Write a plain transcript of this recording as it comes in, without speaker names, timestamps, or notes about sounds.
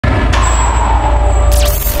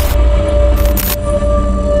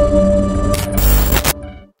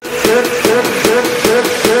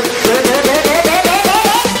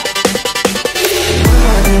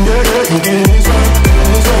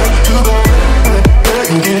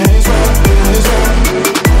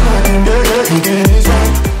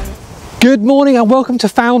Good morning and welcome to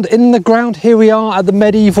Found in the Ground. Here we are at the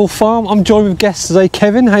medieval farm. I'm joined with guests today.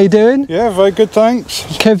 Kevin, how you doing? Yeah, very good, thanks.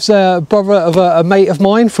 Kev's a brother of a mate of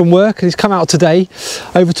mine from work, and he's come out today,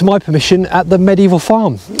 over to my permission, at the medieval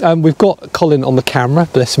farm. We've got Colin on the camera,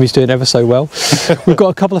 bless him, he's doing ever so well. We've got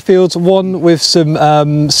a couple of fields, one with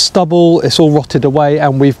some stubble, it's all rotted away,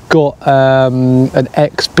 and we've got an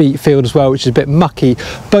ex-beet field as well, which is a bit mucky,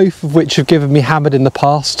 both of which have given me hammered in the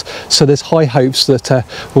past, so there's high hopes that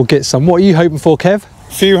we'll get some. What are you hoping for, Kev?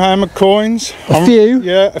 A few hammered coins. A few?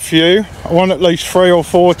 Yeah, a few. I want at least 3 or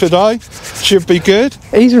 4 today. Should be good.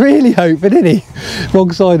 He's really hoping, isn't he?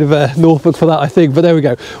 Wrong side of Norfolk for that, I think, but there we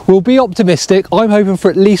go. We'll be optimistic. I'm hoping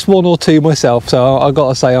for at least 1 or 2 myself, so I've got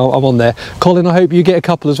to say I'm on there. Colin, I hope you get a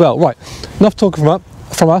couple as well. Right, enough talking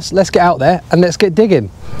from us. Let's get out there and let's get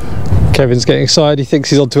digging. Kevin's getting excited. He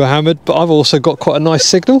thinks he's onto a hammered, but I've also got quite a nice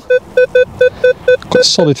signal. Got a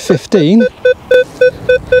solid 15.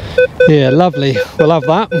 Yeah, lovely. We'll have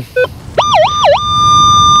that.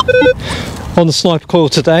 On the sniper coil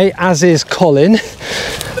today, as is Colin.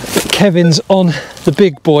 Kevin's on the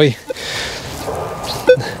big boy.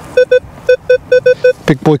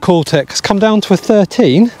 Big boy Cortex. It's come down to a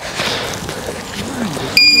 13.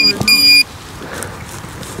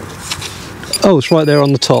 Oh, it's right there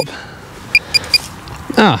on the top.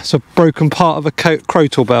 Ah, it's a broken part of a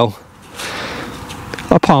crotal bell.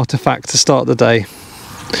 A artifact to start the day.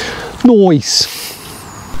 Nice.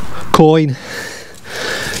 Coin.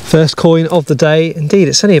 First coin of the day. Indeed,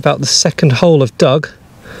 it's only about the 2nd hole I've dug.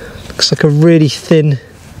 Looks like a really thin,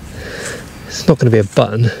 it's not going to be a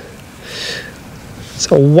button.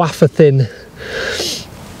 It's a wafer thin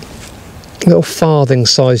little farthing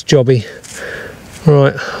sized jobby.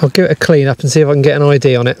 Right, I'll give it a clean up and see if I can get an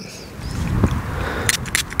ID on it.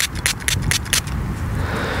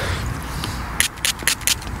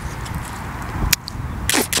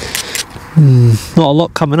 Not a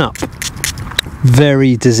lot coming up.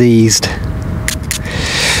 Very diseased.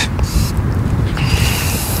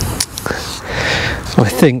 I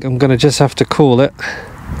think I'm going to just have to call it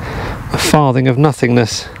a farthing of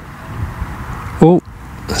nothingness. Oh,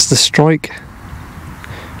 that's the strike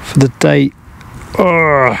for the date.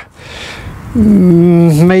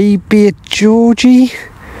 Maybe a Georgie?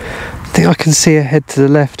 I think I can see a head to the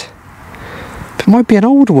left. But it might be an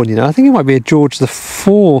older one, you know. I think it might be a George the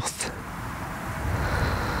 4th.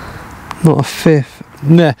 Not a 5th.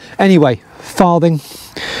 Nah. Anyway, farthing.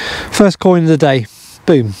 First coin of the day.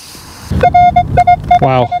 Boom.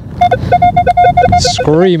 Wow.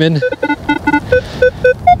 Screaming.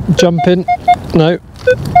 Jumping. No.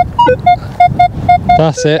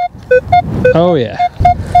 That's it. Oh yeah.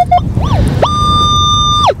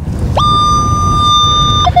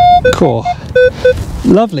 Cool.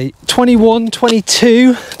 Lovely. 21,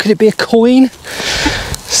 22. Could it be a coin?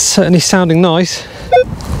 Certainly sounding nice.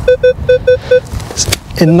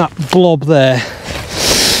 In that blob there.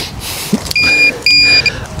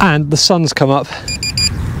 And the sun's come up,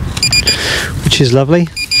 which is lovely.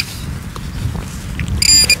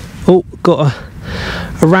 Oh, got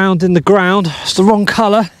a round in the ground. It's the wrong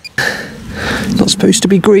colour. Not supposed to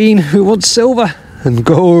be green. Who wants silver and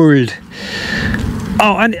gold?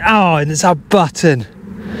 Oh, and it's a button.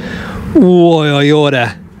 Why, I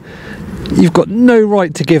order. You've got no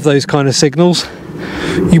right to give those kind of signals.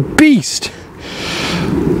 You beast!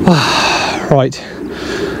 Right,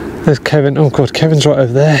 there's Kevin. Oh god, Kevin's right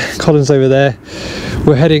over there. Colin's over there.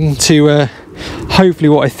 We're heading to hopefully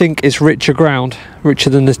what I think is richer ground. Richer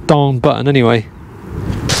than this darn button anyway.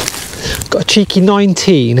 Got a cheeky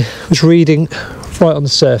 19. Was reading right on the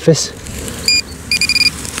surface,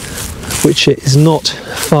 which it is not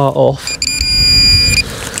far off.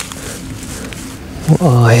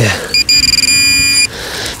 Oh yeah.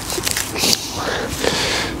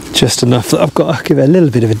 Just enough that I've got to give it a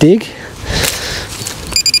little bit of a dig.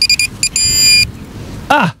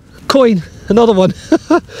 Ah, coin, another one.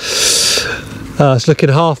 It's looking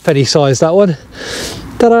halfpenny size, that one.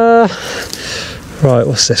 Ta-da! Right,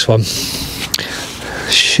 what's this one?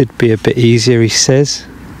 Should be a bit easier, he says.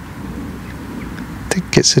 I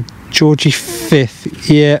think it's a Georgie 5th.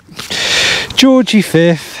 Yeah, Georgie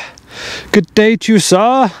 5th. Good day to you,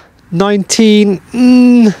 sir.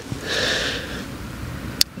 1919.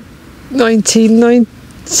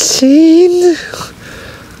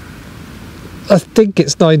 I think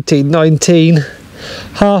it's 1919.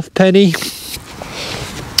 Halfpenny.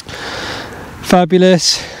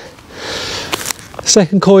 Fabulous.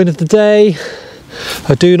 2nd coin of the day.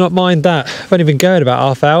 I do not mind that. I've only been going about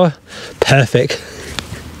half hour. Perfect.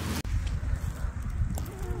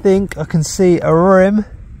 think I can see a rim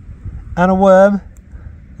and a worm.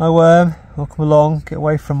 A worm. I'll come along, get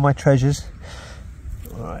away from my treasures.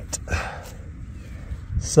 Alright.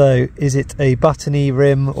 So, is it a buttony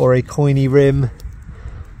rim or a coiny rim?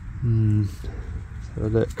 Let's have a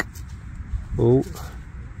look. Oh,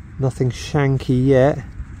 nothing shanky yet.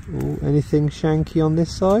 Oh, anything shanky on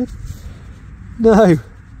this side? No.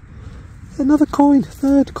 Another coin,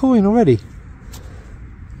 third coin already.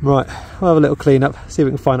 Right, we'll have a little clean up, see if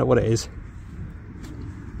we can find out what it is.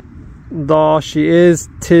 There she is.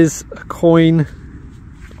 'Tis a coin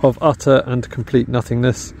of utter and complete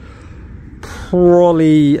nothingness.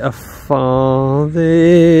 Probably a farthing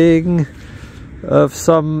of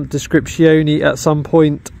some description at some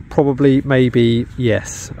point. Probably, maybe,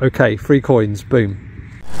 yes. Okay, 3 coins, boom.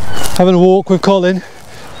 Having a walk with Colin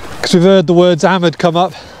because we've heard the words hammered come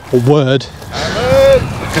up. Or word. Hammered!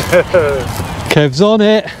 Kev's on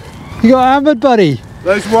it. You got hammered, buddy?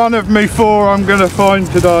 There's one of me 4 I'm going to find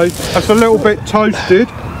today. That's a little bit toasted.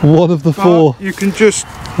 One of the 4. You can just.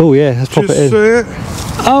 Oh yeah, let's pop it in. See it.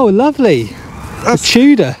 Oh, lovely. That's a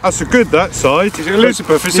Tudor. That's a good, that side. Is it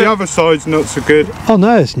Elizabeth? Is the other side's not so good? Oh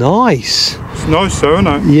no, it's nice. It's nice though, isn't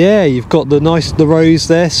it? Yeah, you've got the rose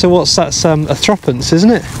there. So what's that? A threepence, isn't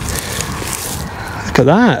it? Look at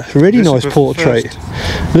that. Really Elizabeth nice portrait.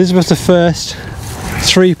 Elizabeth I,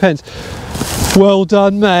 3 pence. Well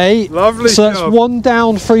done, mate. Lovely. So that's job. 1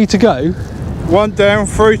 down, 3 to go. 1 down,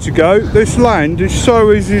 3 to go. This land is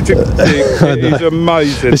so easy to dig. It is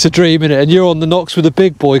amazing. It's a dream, innit? And you're on the knocks with a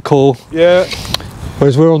big boy call. Yeah.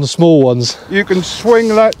 Whereas we're on the small ones. You can swing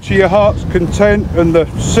that to your heart's content and the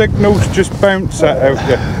signals just bounce that out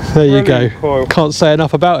there. There you Brilliant go. coil. Can't say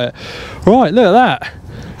enough about it. Right, look at that.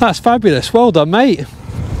 That's fabulous. Well done, mate.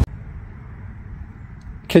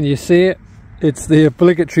 Can you see it? It's the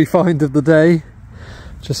obligatory find of the day.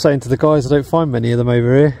 Just saying to the guys, I don't find many of them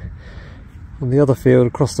over here. On the other field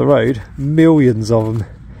across the road, millions of them.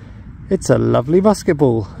 It's a lovely musket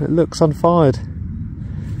ball. It looks unfired.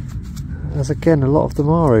 As again, a lot of them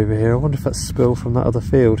are over here. I wonder if that's spill from that other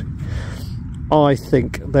field. I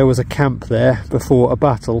think there was a camp there before a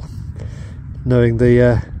battle. Knowing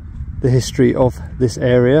the history of this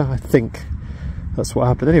area, I think that's what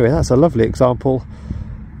happened. Anyway, that's a lovely example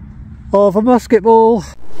of a musket ball.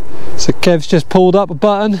 So Kev's just pulled up a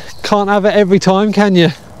button. Can't have it every time, can you?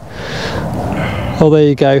 Oh, there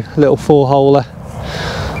you go, a little 4-holer.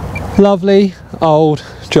 Lovely old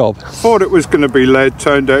job. Thought it was going to be lead,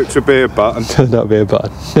 turned out to be a button. Turned out to be a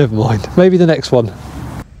button. Never mind. Maybe the next one.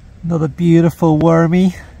 Another beautiful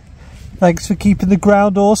wormy. Thanks for keeping the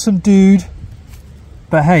ground awesome, dude.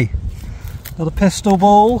 But hey, another pistol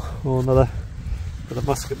ball, or another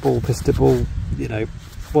musket ball, pistol ball, you know,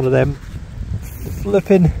 one of them.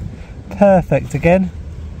 Flipping perfect again.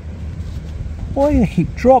 Why do you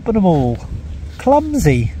keep dropping them all?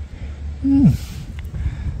 Clumsy.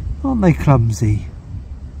 Aren't they clumsy?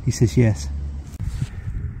 He says yes.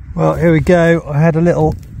 Well, here we go. I had a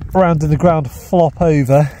little round in the ground flop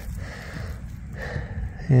over.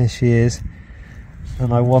 Here she is.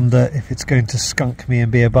 And I wonder if it's going to skunk me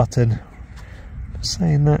and be a button. I'm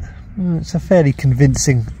saying that, it's a fairly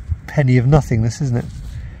convincing penny of nothingness, isn't it?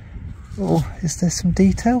 Oh, is there some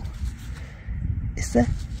detail? Is there?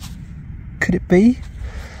 Could it be?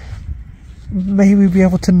 May we be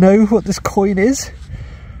able to know what this coin is?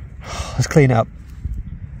 Let's clean it up.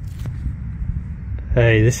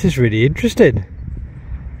 Hey, this is really interesting.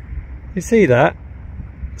 You see that?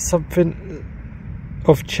 Something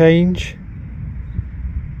of change.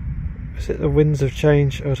 Is it the winds of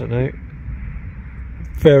change? I don't know.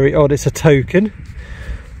 Very odd. It's a token.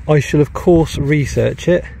 I shall of course research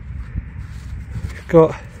it. We've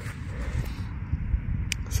got,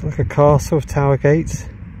 it's like a castle with tower gates.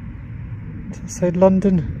 Does it say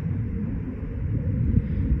London?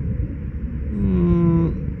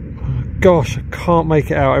 Oh gosh, I can't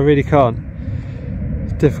make it out. I really can't.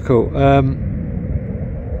 It's difficult.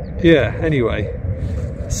 Yeah, anyway,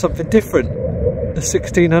 something different. The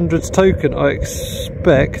 1600s token, I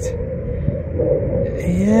expect.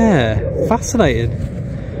 Yeah,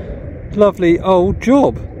 fascinating. Lovely old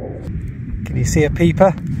job. Can you see a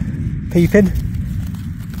peeper? Peeping.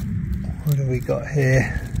 What have we got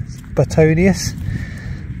here? Botonius.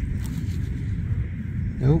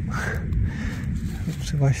 Oh,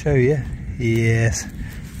 oops, if I show you. Yes,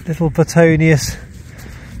 little Botonius,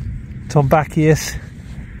 Tombachius.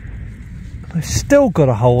 I've still got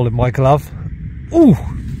a hole in my glove. Ooh,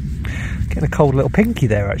 getting a cold little pinky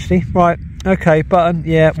there actually. Right, okay, button,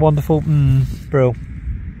 yeah, wonderful, brill.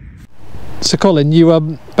 So Colin,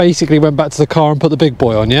 you basically went back to the car and put the big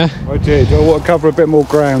boy on, yeah? I did. I want to cover a bit more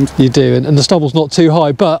ground. You do, and the stubble's not too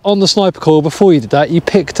high, but on the sniper coil before you did that, you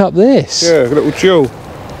picked up this. Yeah, a little jewel.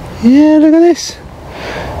 Yeah, look at this.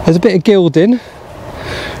 There's a bit of gilding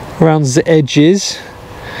around the edges.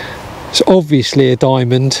 It's obviously a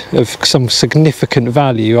diamond of some significant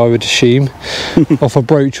value, I would assume, off a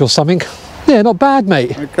brooch or something. Yeah, not bad,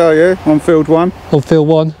 mate. Okay, yeah, on field 1. On field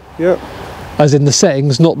 1? Yep. As in the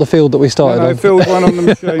settings, not the field that we started on. Field 1 on the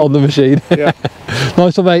machine. On the machine. Yeah.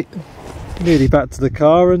 Nice one, mate. Nearly back to the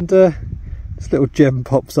car, and this little gem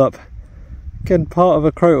pops up. Again, part of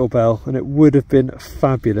a crotal bell, and it would have been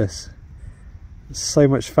fabulous. There's so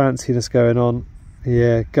much fanciness going on.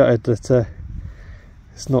 Yeah, gutted that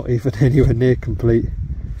it's not even anywhere near complete.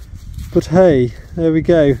 But hey, there we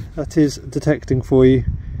go. That is detecting for you.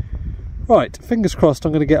 Right, fingers crossed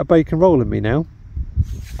I'm going to get a bacon roll in me now.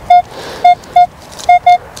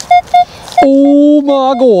 Oh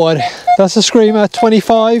my god, that's a screamer.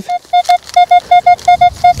 25.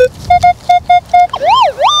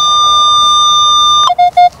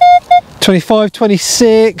 $25,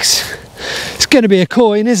 $26. It's going to be a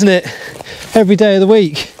coin, isn't it? Every day of the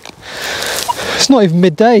week. It's not even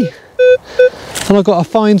midday. And I've got a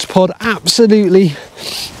fines pod absolutely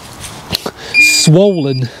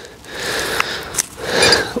swollen.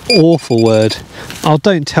 Awful word. Oh,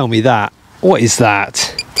 don't tell me that. What is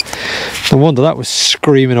that? No wonder that was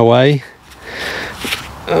screaming away.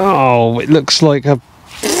 Oh, it looks like a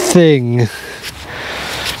thing.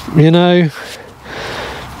 You know?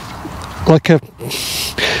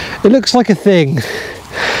 It looks like a thing.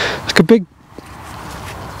 Like a big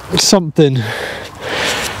something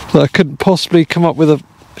that I couldn't possibly come up with a...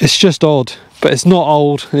 It's just odd. But it's not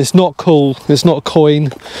old. It's not cool. It's not a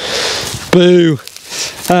coin. Boo.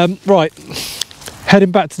 Right.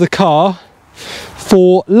 Heading back to the car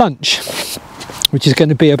for lunch, which is going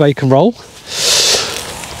to be a bacon roll.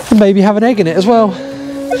 And maybe have an egg in it as well.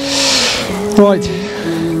 Right.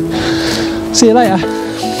 See you later.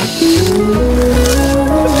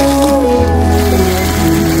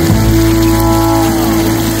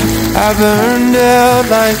 I burned out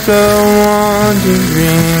like a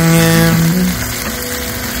wandering ember.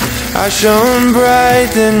 I shone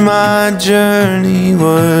bright, then my journey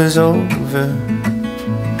was over.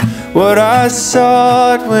 What I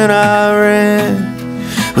sought when I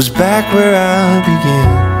ran was back where I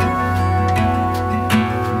began.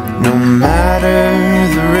 No matter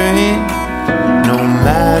the rain, no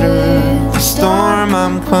matter the storm,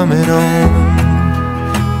 I'm coming home.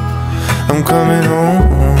 I'm coming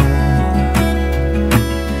home.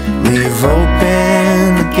 Leave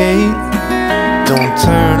open the gate, don't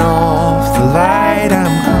turn off the light,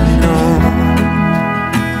 I'm coming home.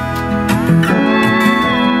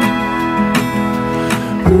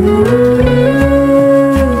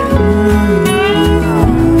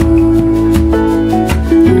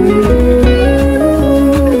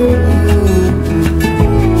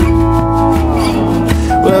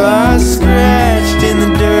 Well, I scratched in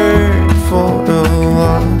the dirt for a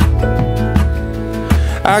while.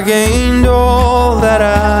 I gained all that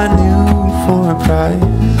I knew for a price.